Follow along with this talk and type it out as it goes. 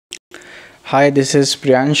Hi, this is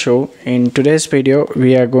Priyanshu. In today's video,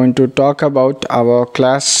 we are going to talk about our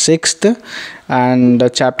class 6th and the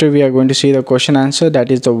chapter we are going to see the question answer,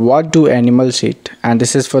 that is the what do animals eat, and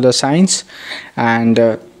this is for the science, and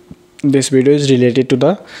this video is related to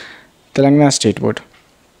the Telangana State Board.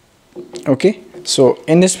 Okay, so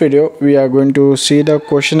in this video we are going to see the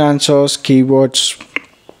question answers, keywords,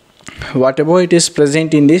 whatever it is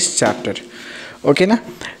present in this chapter. Okay na,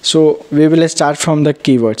 so we will start from the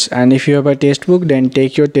keywords, and if you have a textbook, then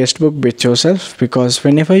take your textbook with yourself, because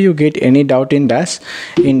whenever you get any doubt in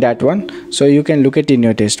that one, so you can look it in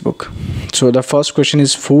your textbook. So the first question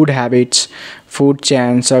is food habits, food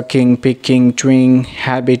chain, sucking, picking, chewing,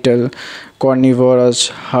 habitual, carnivorous,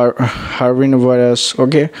 herbivorous,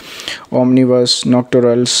 okay, omnivorous,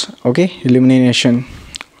 nocturnals, okay, elimination.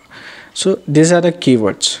 So these are the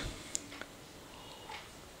keywords.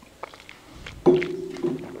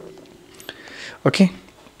 Okay,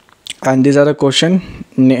 and these are the question.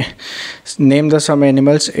 Name the some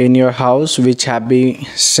animals in your house which have the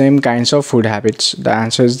same kinds of food habits. The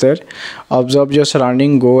answer is there. Observe your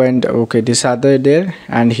surrounding, go and okay, these are there,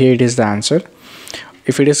 and here it is the answer.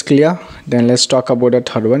 If it is clear, then let's talk about the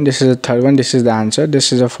third one. This is the third one, this is the answer.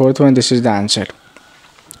 This is the fourth one, this is the answer.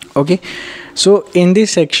 Okay, so in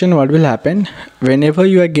this section what will happen, whenever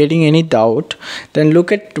you are getting any doubt, then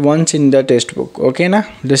look at once in the textbook. Okay na,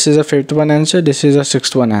 this is the fifth one answer, this is the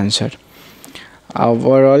sixth one answer.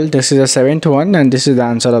 Overall this is the seventh one, and this is the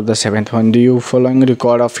answer of the seventh one. Do you following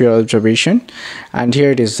record of your observation, and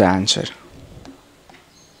here it is the answer.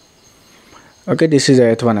 Okay, this is the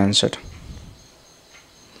eighth one answer.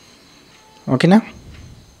 Okay na,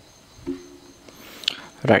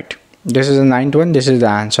 right, this is the ninth one, this is the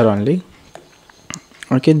answer only.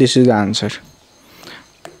 Okay, this is the answer.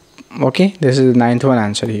 Okay, this is the ninth one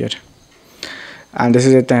answer here, and this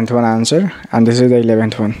is the 10th one answer, and this is the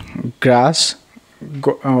 11th one. Grass,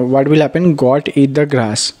 what will happen, goat eat the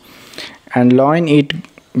grass, and lion eat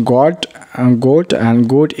goat, and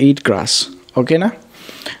goat eat grass. Okay na,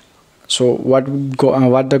 so what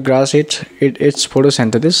the grass eats, it's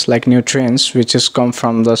photosynthesis, like nutrients which is come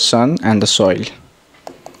from the sun and the soil.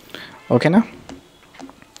 Okay na,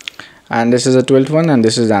 and this is the 12th one, and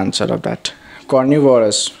this is the answer of that.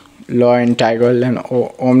 Carnivorous, lion, tiger, and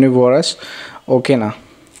omnivorous. Okay na,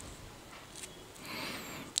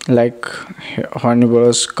 like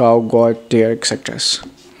carnivorous, cow, goat, deer, etc.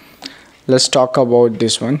 Let's talk about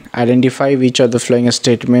this one. Identify which of the following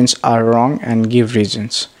statements are wrong and give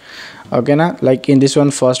reasons. Okay na, like in this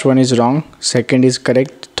one, first one is wrong, second is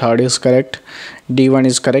correct, third is correct, D1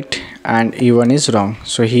 is correct, and E1 is wrong.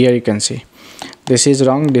 So here you can see this is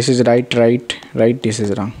wrong, this is right, this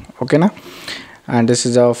is wrong. Okay na, and this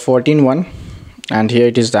is a 14 one, and here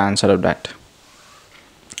it is the answer of that.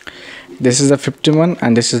 This is the 51,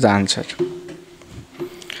 and this is the answer.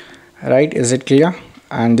 Right, is it clear?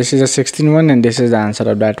 And this is a 16 one, and this is the answer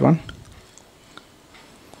of that one.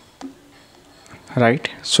 Right,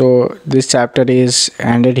 so this chapter is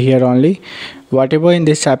ended here only. Whatever in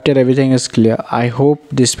this chapter, everything is clear. I hope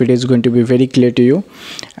this video is going to be very clear to you,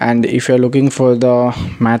 and if you're looking for the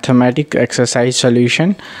mathematics exercise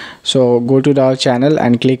solution, so go to our channel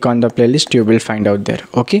and click on the playlist, you will find out there.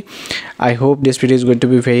 Okay, I hope this video is going to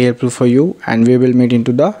be very helpful for you, and we will meet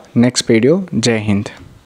into the next video. Jai Hind.